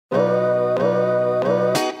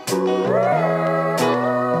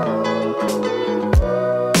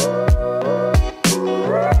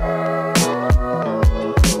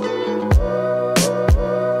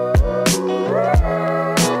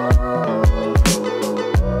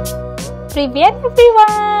Привет,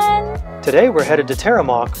 everyone! Today we're headed to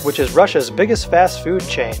Teremok, which is Russia's biggest fast food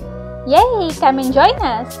chain. Yay! Come and join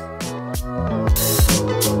us!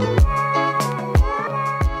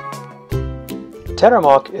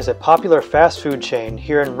 Teremok is a popular fast food chain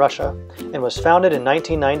here in Russia and was founded in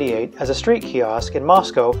 1998 as a street kiosk in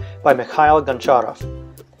Moscow by Mikhail Goncharov.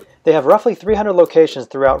 They have roughly 300 locations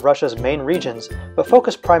throughout Russia's main regions, but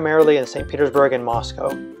focus primarily in St. Petersburg and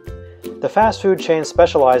Moscow. The fast food chain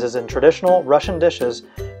specializes in traditional Russian dishes,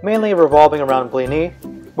 mainly revolving around blini,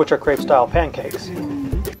 which are crepe-style pancakes.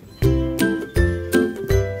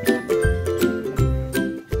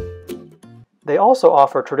 They also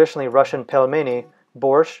offer traditionally Russian pelmini,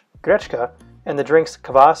 borsch, grechka, and the drinks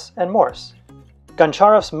kvas and morse.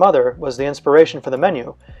 Goncharov's mother was the inspiration for the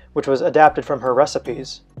menu, which was adapted from her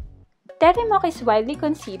recipes. Teremok is widely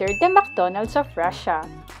considered the McDonald's of Russia,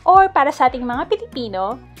 or para sa ating mga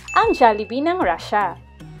Pilipino, ang Jollibee ng Russia.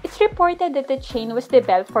 It's reported that the chain was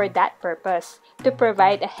developed for that purpose, to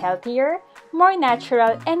provide a healthier, more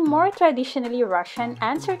natural, and more traditionally Russian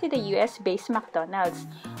answer to the US-based McDonald's,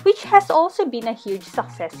 which has also been a huge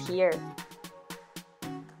success here.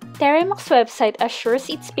 Teremok's website assures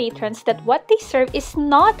its patrons that what they serve is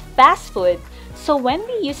not fast food, so when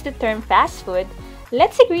we use the term fast food,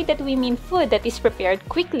 let's agree that we mean food that is prepared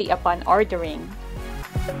quickly upon ordering.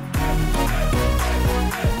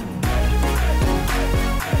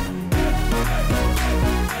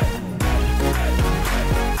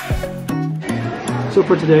 So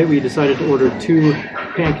for today we decided to order 2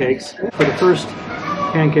 pancakes. For the first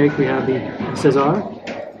pancake we have the Caesar,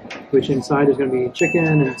 which inside is going to be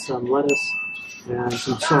chicken and some lettuce and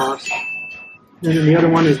some sauce. And then the other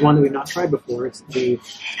one is one that we've not tried before. It's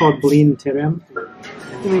called blini Terem.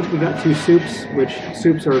 We got 2 soups, which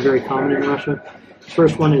soups are very common in Russia. The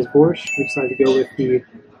first one is borsch. We decided to go with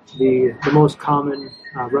the most common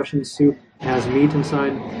Russian soup. It has meat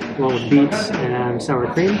inside, along with beets and sour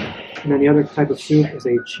cream. And then the other type of soup is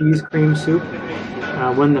a cheese cream soup,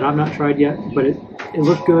 one that I've not tried yet, but it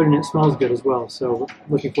looked good and it smells good as well. So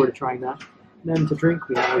looking forward to trying that. And then to drink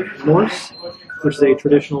we have morse, which is a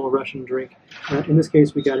traditional Russian drink. In this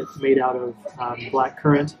case we got it made out of black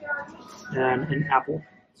currant and an apple.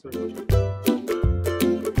 So,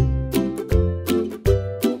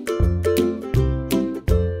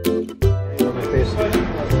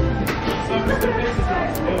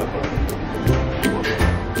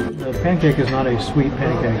 the pancake is not a sweet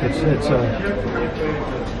pancake. It's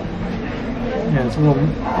a little,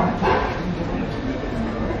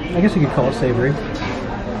 I guess you could call it savory,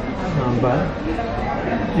 but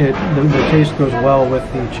the taste goes well with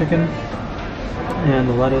the chicken and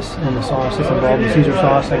the lettuce and the sauce that's involved, the Caesar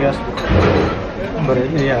sauce, I guess. But it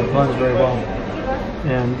blends very well.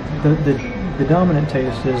 And the dominant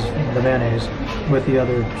taste is the mayonnaise with the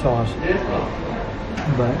other sauce,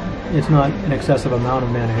 but it's not an excessive amount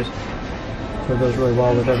of mayonnaise, so it goes really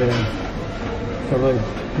well with everything. So really,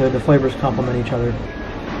 the flavors complement each other.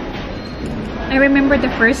 I remember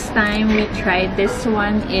the first time we tried this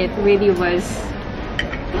one, it really was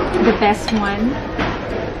the best one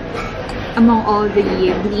among all the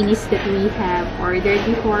blinis that we have ordered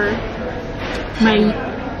before. My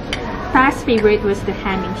past favorite was the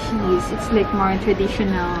ham and cheese. It's like more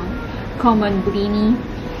traditional, common blini.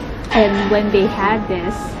 And when they had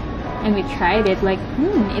this, and we tried it, like,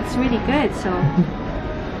 it's really good. So,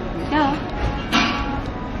 go.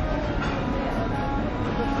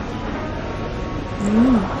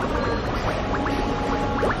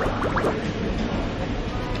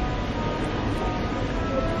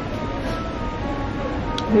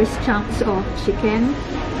 There's chunks of chicken.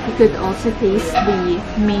 You could also taste the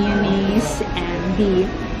mayonnaise and the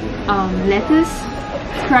lettuce.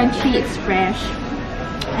 It's crunchy, it's fresh,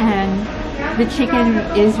 and the chicken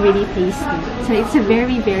is really tasty. So it's a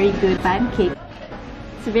very, very good pancake.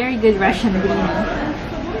 It's a very good Russian blini.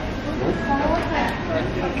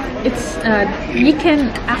 It's you can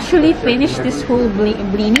actually finish this whole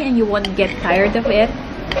blini and you won't get tired of it.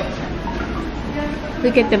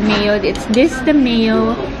 Look at the mayo. It's the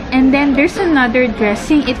mayo, and then there's another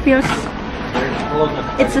dressing. It's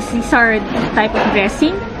a Caesar type of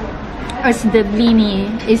dressing, as the blini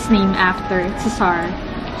is named after Caesar.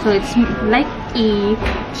 So it's like a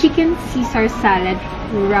chicken Caesar salad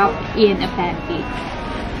wrapped in a pancake.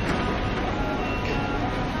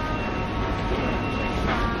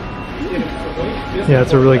 Yeah,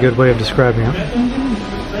 it's a really good way of describing it.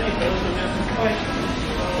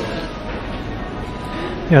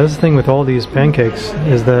 Yeah, this is the thing with all these pancakes,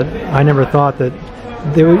 is that I never thought that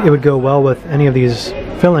it would go well with any of these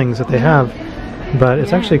fillings that they have, but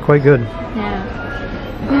it's actually quite good.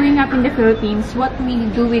 Yeah. Growing up in the Philippines, what we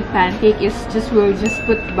do with pancake is we'll just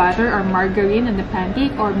put butter or margarine on the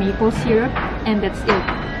pancake or maple syrup, and that's it.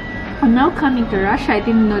 And now coming to Russia, I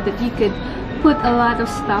didn't know that you could put a lot of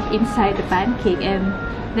stuff inside the pancake, and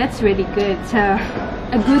that's really good. So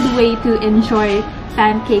a good way to enjoy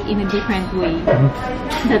pancake in a different way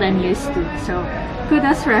that I'm used to. So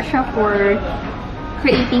kudos Russia for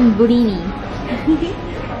creating blini.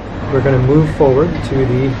 We're going to move forward to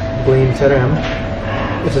the blin terem.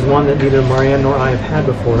 This is one that neither Marianne nor I have had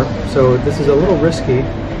before, so this is a little risky,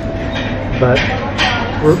 but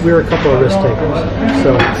we're a couple of risk takers.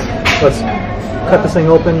 So let's cut this thing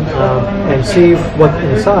open and see what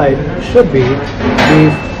inside should be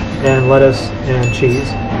beef and lettuce and cheese.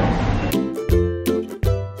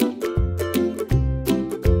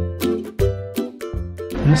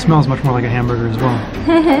 And this smells much more like a hamburger as well.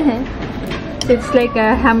 It's like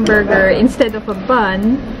a hamburger. Instead of a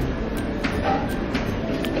bun,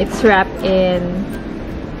 it's wrapped in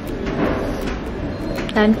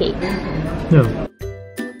pancake. Yeah.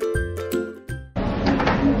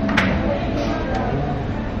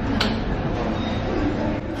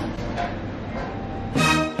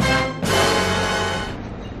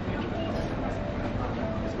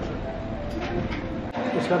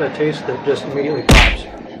 It's got a taste that just immediately pops.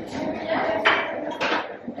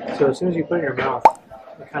 So as soon as you put it in your mouth,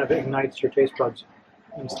 it kind of ignites your taste buds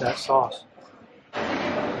into that sauce.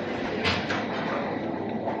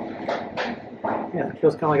 Yeah, it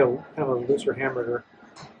feels kind of a looser hamburger,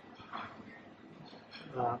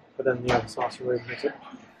 but then the sauce really makes it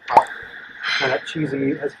pop. Kind of that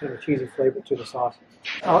cheesy, has kind of a cheesy flavor to the sauce.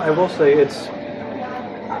 I will say it's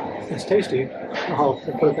tasty. I'll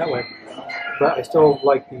put it that way. But I still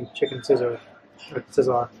like the chicken Caesar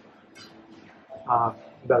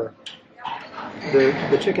better.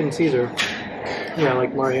 The chicken Caesar, yeah,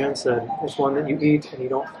 like Marianne said, it's one that you eat and you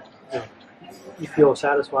don't, you feel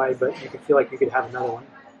satisfied, but you can feel like you could have another one.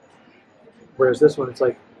 Whereas this one, it's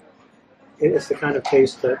like, it's the kind of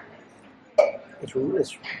taste that it's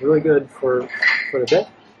really good for the bit,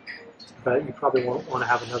 but you probably won't want to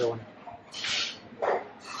have another one.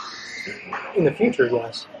 In the future,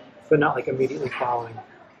 yes, but not like immediately following.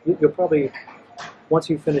 You'll probably, once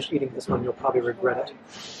you finish eating this one, you'll probably regret it.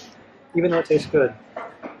 Even though it tastes good,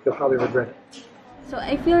 you'll probably regret it. So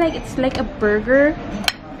I feel like it's like a burger.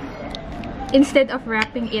 Instead of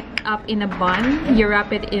wrapping it up in a bun, you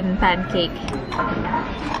wrap it in pancake.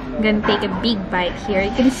 I'm gonna take a big bite here.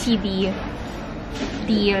 You can see the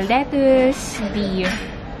lettuce, the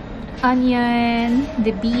onion,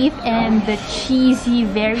 the beef, and the cheesy,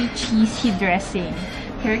 very cheesy dressing.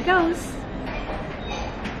 Here it goes.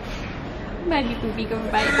 Maybe too big of a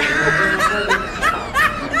bite.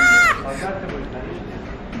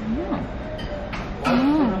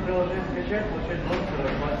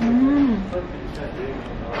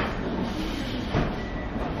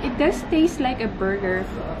 It does taste like a burger.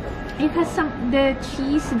 It has the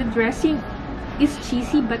cheese, the dressing is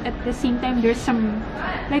cheesy, but at the same time there's some,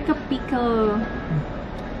 like a pickle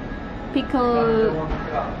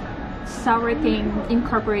sour thing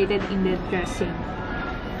incorporated in the dressing.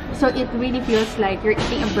 So it really feels like you're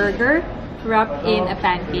eating a burger wrapped in a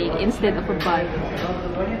pancake instead of a bun.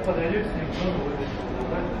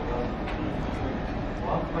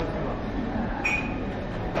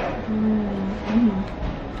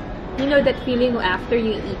 You know that feeling after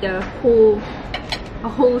you eat a whole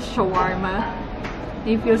shawarma,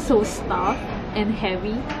 you feel so stuffed and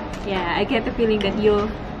heavy? Yeah, I get the feeling that you'll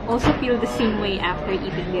also feel the same way after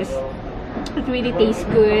eating this. It really tastes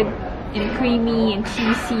good and creamy and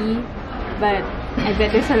cheesy, but I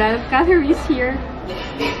bet there's a lot of calories here.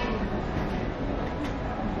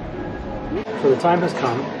 So the time has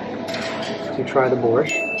come to try the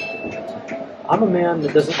borsch. I'm a man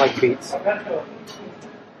that doesn't like beets.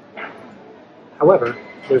 However,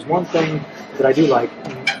 there's one thing that I do like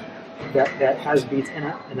that has beets in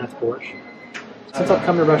it, and that's borsch. Since I've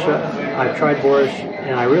come to Russia, I've tried borsch,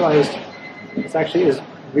 and I realized it actually is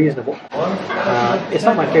reasonable. It's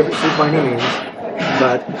not my favorite soup by any means,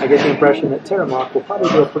 but I get the impression that Teremok will probably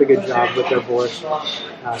do a pretty good job with their borsch.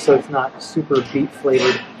 So it's not super beet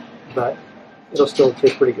flavored, but it'll still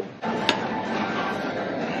taste pretty good.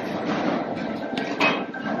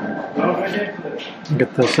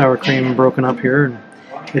 Get the sour cream broken up here, and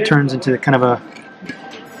it turns into kind of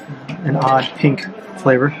an odd pink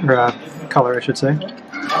flavor, or color I should say.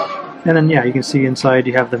 And then yeah, you can see inside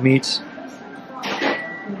you have the meats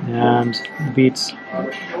and the beets.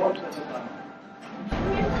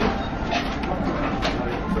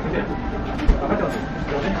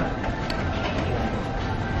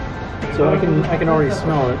 So I can already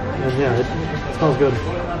smell it, and yeah, it smells good.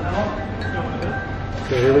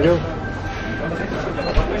 So here we go.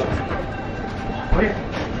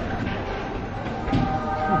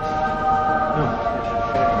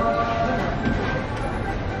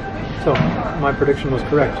 So my prediction was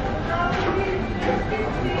correct.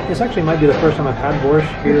 This actually might be the first time I've had borsch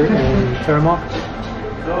here in Teremok,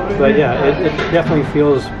 but yeah, it definitely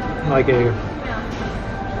feels like a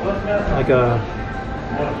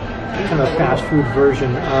kind of fast food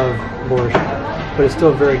version of borsch, but it's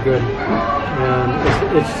still very good, and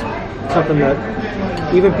it's something that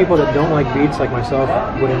even people that don't like beets like myself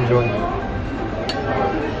would enjoy.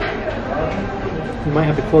 You might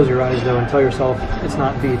have to close your eyes though and tell yourself it's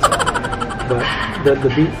not beets, but the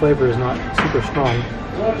beet flavor is not super strong.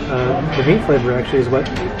 The meat flavor actually is what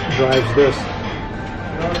drives this,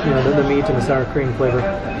 the meat and the sour cream flavor.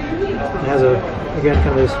 It has again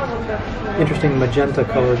kind of this interesting magenta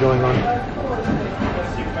color going on.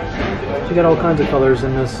 So you got all kinds of colors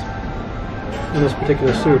in this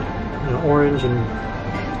particular soup. Orange and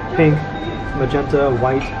pink, magenta,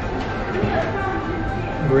 white,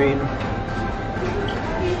 green,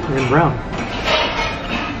 and then brown.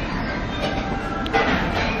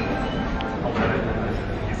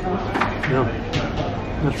 No,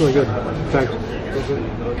 that's really good. In fact,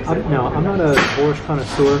 I'm not a borsch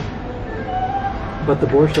connoisseur, but the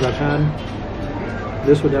borsch that I've had,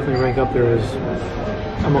 this would definitely rank up there as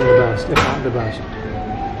among the best, if not the best.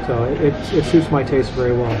 So it suits my taste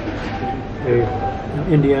very well. A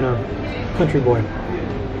Indiana country boy.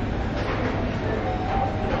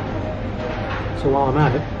 So while I'm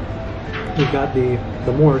at it, we've got the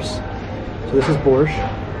morse. So this is borsch,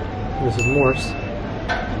 and this is morse.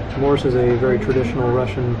 Morse is a very traditional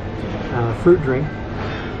Russian fruit drink,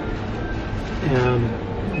 and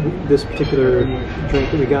this particular drink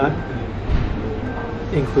that we got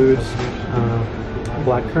includes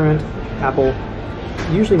black currant, apple.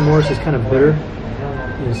 Usually morse is kind of bitter,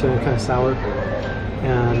 so it's kind of sour,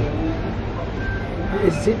 and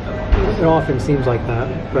it often seems like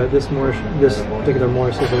that, but this particular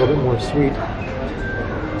morse is a little bit more sweet,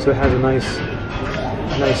 so it has a nice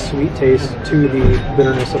sweet taste to the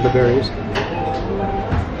bitterness of the berries.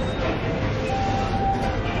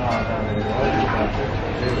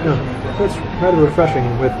 So it's rather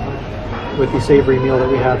refreshing with the savory meal that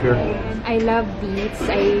we have here. I love beets.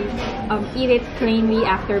 I eat it plainly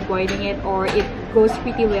after boiling it, or it goes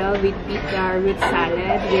pretty well with beet root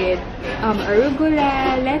salad with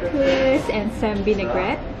arugula, lettuce, and some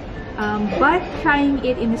vinaigrette. But trying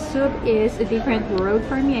it in a soup is a different world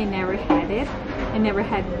for me. I never had it. I never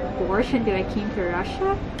had borsch until I came to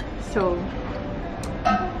Russia. So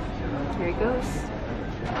here it goes.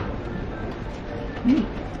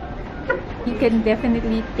 You can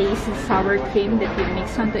definitely taste the sour cream that you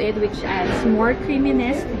mix onto it, which adds more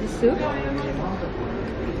creaminess to the soup.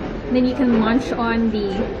 Then you can munch on the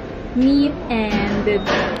meat and the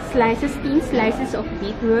thin slices of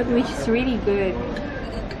beetroot, which is really good.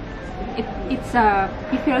 It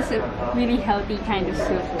feels a really healthy kind of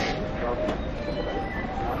soup.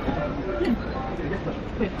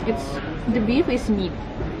 The beef is meat.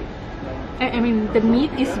 I mean, the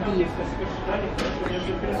meat is beef.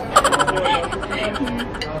 Yeah.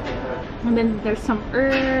 And then there's some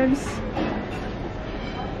herbs.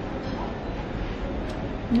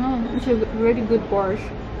 No, it's a really good borsch.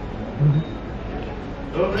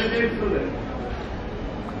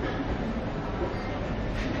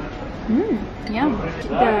 Yeah.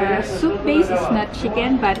 The soup base is not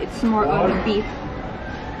chicken, but it's more on the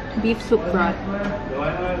beef soup broth.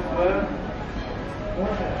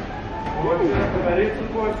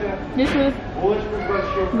 This will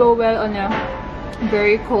go well on a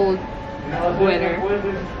very cold weather.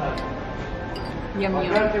 Yum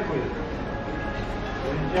yum.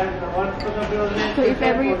 So if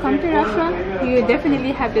ever you come to Russia, you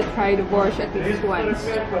definitely have to try the borsch at least once.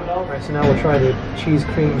 Alright, so now we'll try the cheese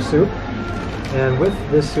cream soup. And with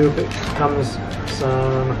this soup it comes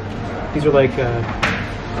some, these are like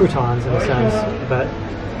croutons in a sense, but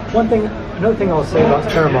another thing I'll say about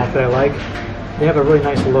Teremok that I like, they have a really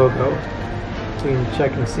nice logo. So you can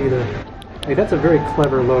check and see that's a very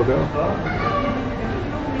clever logo.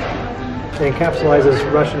 It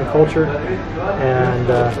encapsulates Russian culture, and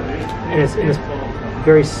it's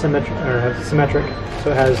very symmetric. So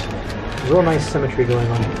it has real nice symmetry going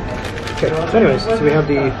on. Okay, so anyways, so we have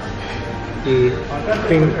the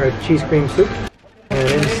cream or cheese cream soup, and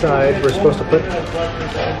inside we're supposed to put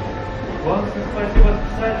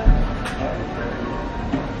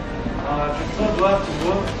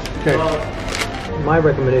my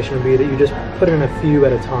recommendation would be that you just put in a few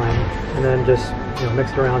at a time, and then just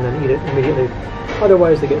mix it around and eat it immediately.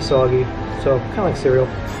 Otherwise, they get soggy. So kind of like cereal.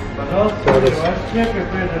 So I'll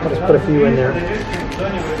just put a few in there.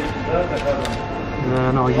 And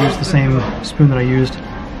then I'll use the same spoon that I used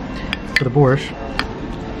for the borsch.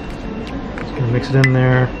 Just gonna mix it in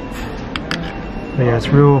there. But yeah, it's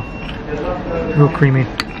real creamy.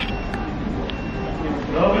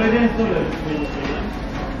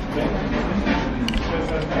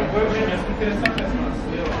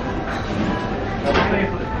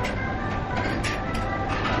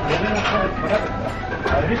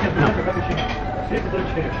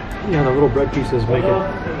 Yeah, the little bread pieces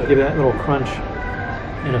give it that little crunch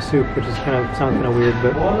in a soup, which is sounds kind of weird,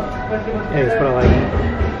 but hey, it's what I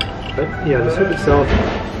like. But yeah, the soup itself,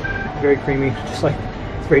 very creamy, just like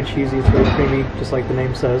it's very cheesy. It's very creamy, just like the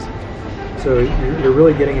name says. So you're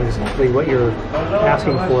really getting exactly what you're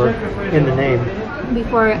asking for in the name.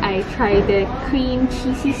 Before I try the cream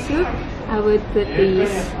cheesy soup, I would put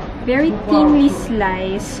these very thinly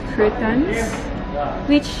sliced croutons,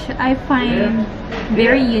 which I find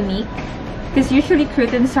very unique because usually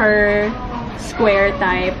croutons are square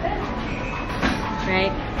type,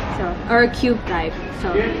 right? So, or cube type.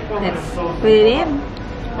 So let's put it in.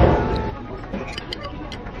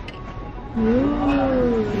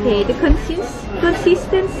 Ooh. Okay, the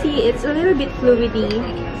consistency, it's a little bit fluidy,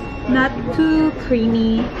 not too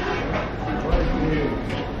creamy,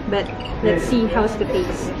 but let's see how's the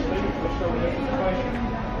taste.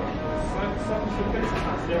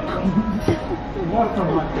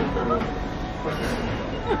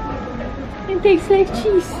 It tastes like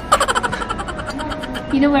cheese.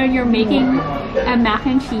 You know when you're making a mac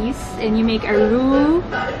and cheese and you make a roux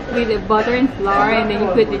with the butter and flour and then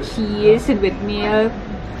you put the cheese and with milk,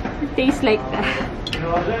 it tastes like that.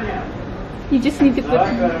 You just need to put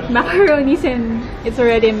macaronis and it's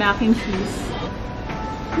already a mac and cheese.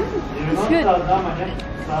 It's good.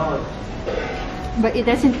 But it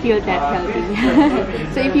doesn't feel that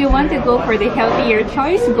healthy. So if you want to go for the healthier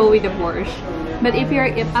choice, go with the borsch. But if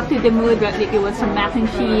you're up to the mood, like you want some mac and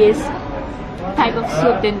cheese type of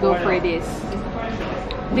soup, then go for this.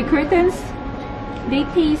 The croutons, they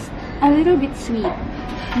taste a little bit sweet.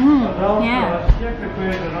 Yeah.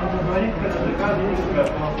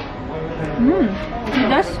 It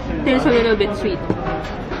does taste a little bit sweet.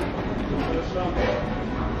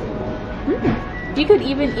 You could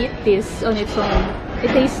even eat this on its own. It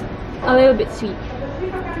tastes a little bit sweet.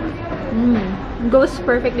 Goes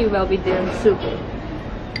perfectly well with the soup.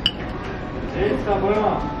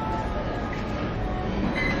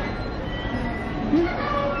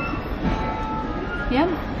 Yeah,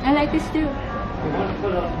 I like this too.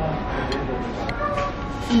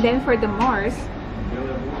 And then for the mors,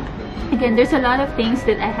 again, there's a lot of things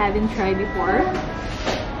that I haven't tried before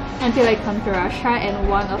until I come to Russia, and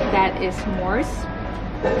one of that is mors.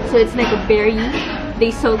 So it's like a berry.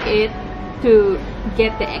 They soak it to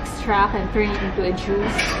get the extract and turn it into a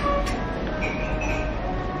juice.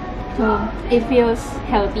 So it feels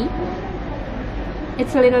healthy.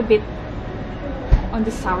 It's a little bit on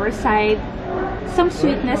the sour side. Some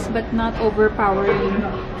sweetness, but not overpowering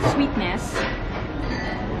sweetness.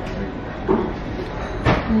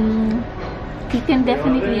 You can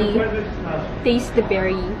definitely taste the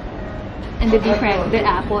berry and the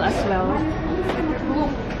apple as well.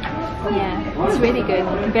 Yeah, it's really good.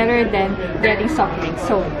 Better than getting soft drinks.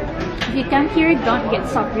 So if you come here, don't get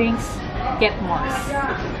soft drinks, get mors.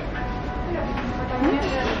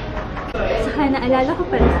 Saka naalala ko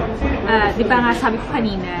pala, di ba nga sabi ko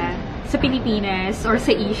kanina, sa Pilipinas or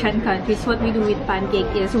sa Asian countries, what we do with pancake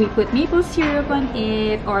is we put maple syrup on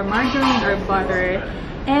it, or margarine or butter.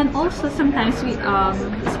 And also sometimes we,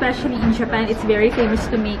 especially in Japan, it's very famous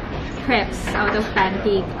to make crepes out of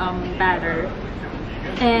pancake batter.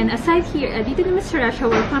 And aside here, dito naman sa Russia,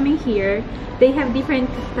 we're coming here, they have different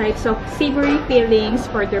types of savory fillings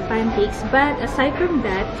for their pancakes. But aside from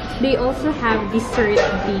that, they also have dessert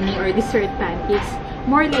blini or dessert pancakes,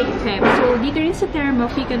 more like crepe. So dito rin sa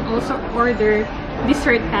Teremok, you can also order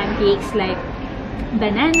dessert pancakes like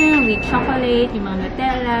banana with chocolate, yung mga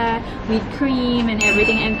Nutella, with cream and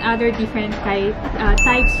everything, and other different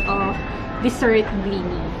types of dessert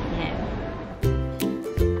blini.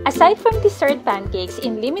 Aside from dessert pancakes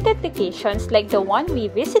in limited locations like the one we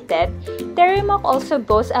visited, Teremok also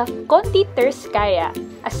boasts a konditerskaya,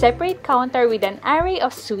 a separate counter with an array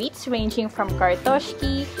of sweets ranging from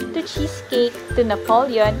kartoshki to cheesecake to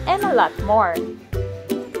Napoleon and a lot more.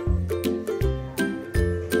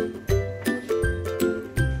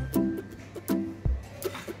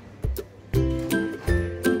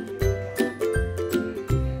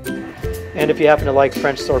 And if you happen to like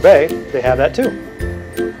French sorbet, they have that too.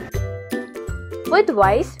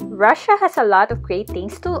 Food-wise, Russia has a lot of great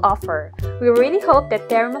things to offer. We really hope that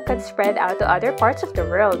Teremok can spread out to other parts of the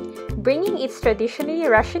world, bringing its traditionally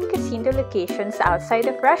Russian cuisine to locations outside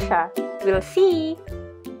of Russia. We'll see!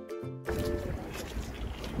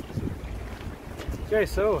 Okay,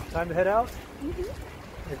 so time to head out.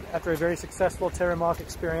 After a very successful Teremok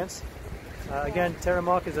experience. Again,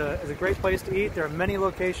 Teremok is a great place to eat. There are many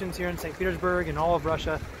locations here in St. Petersburg and all of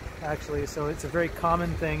Russia, actually, so it's a very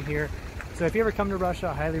common thing here. So if you ever come to Russia,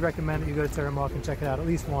 I highly recommend that you go to Teremok and check it out at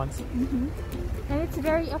least once. And it's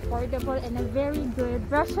very affordable and a very good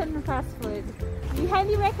Russian fast food. We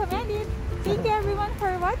highly recommend it. Thank you everyone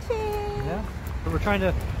for watching. Yeah, but we're trying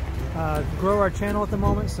to grow our channel at the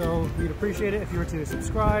moment, so we'd appreciate it if you were to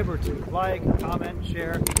subscribe or to like, comment,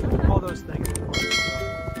 share, all those things.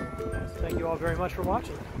 So, yes, thank you all very much for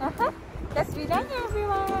watching. That's be done,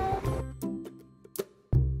 everyone.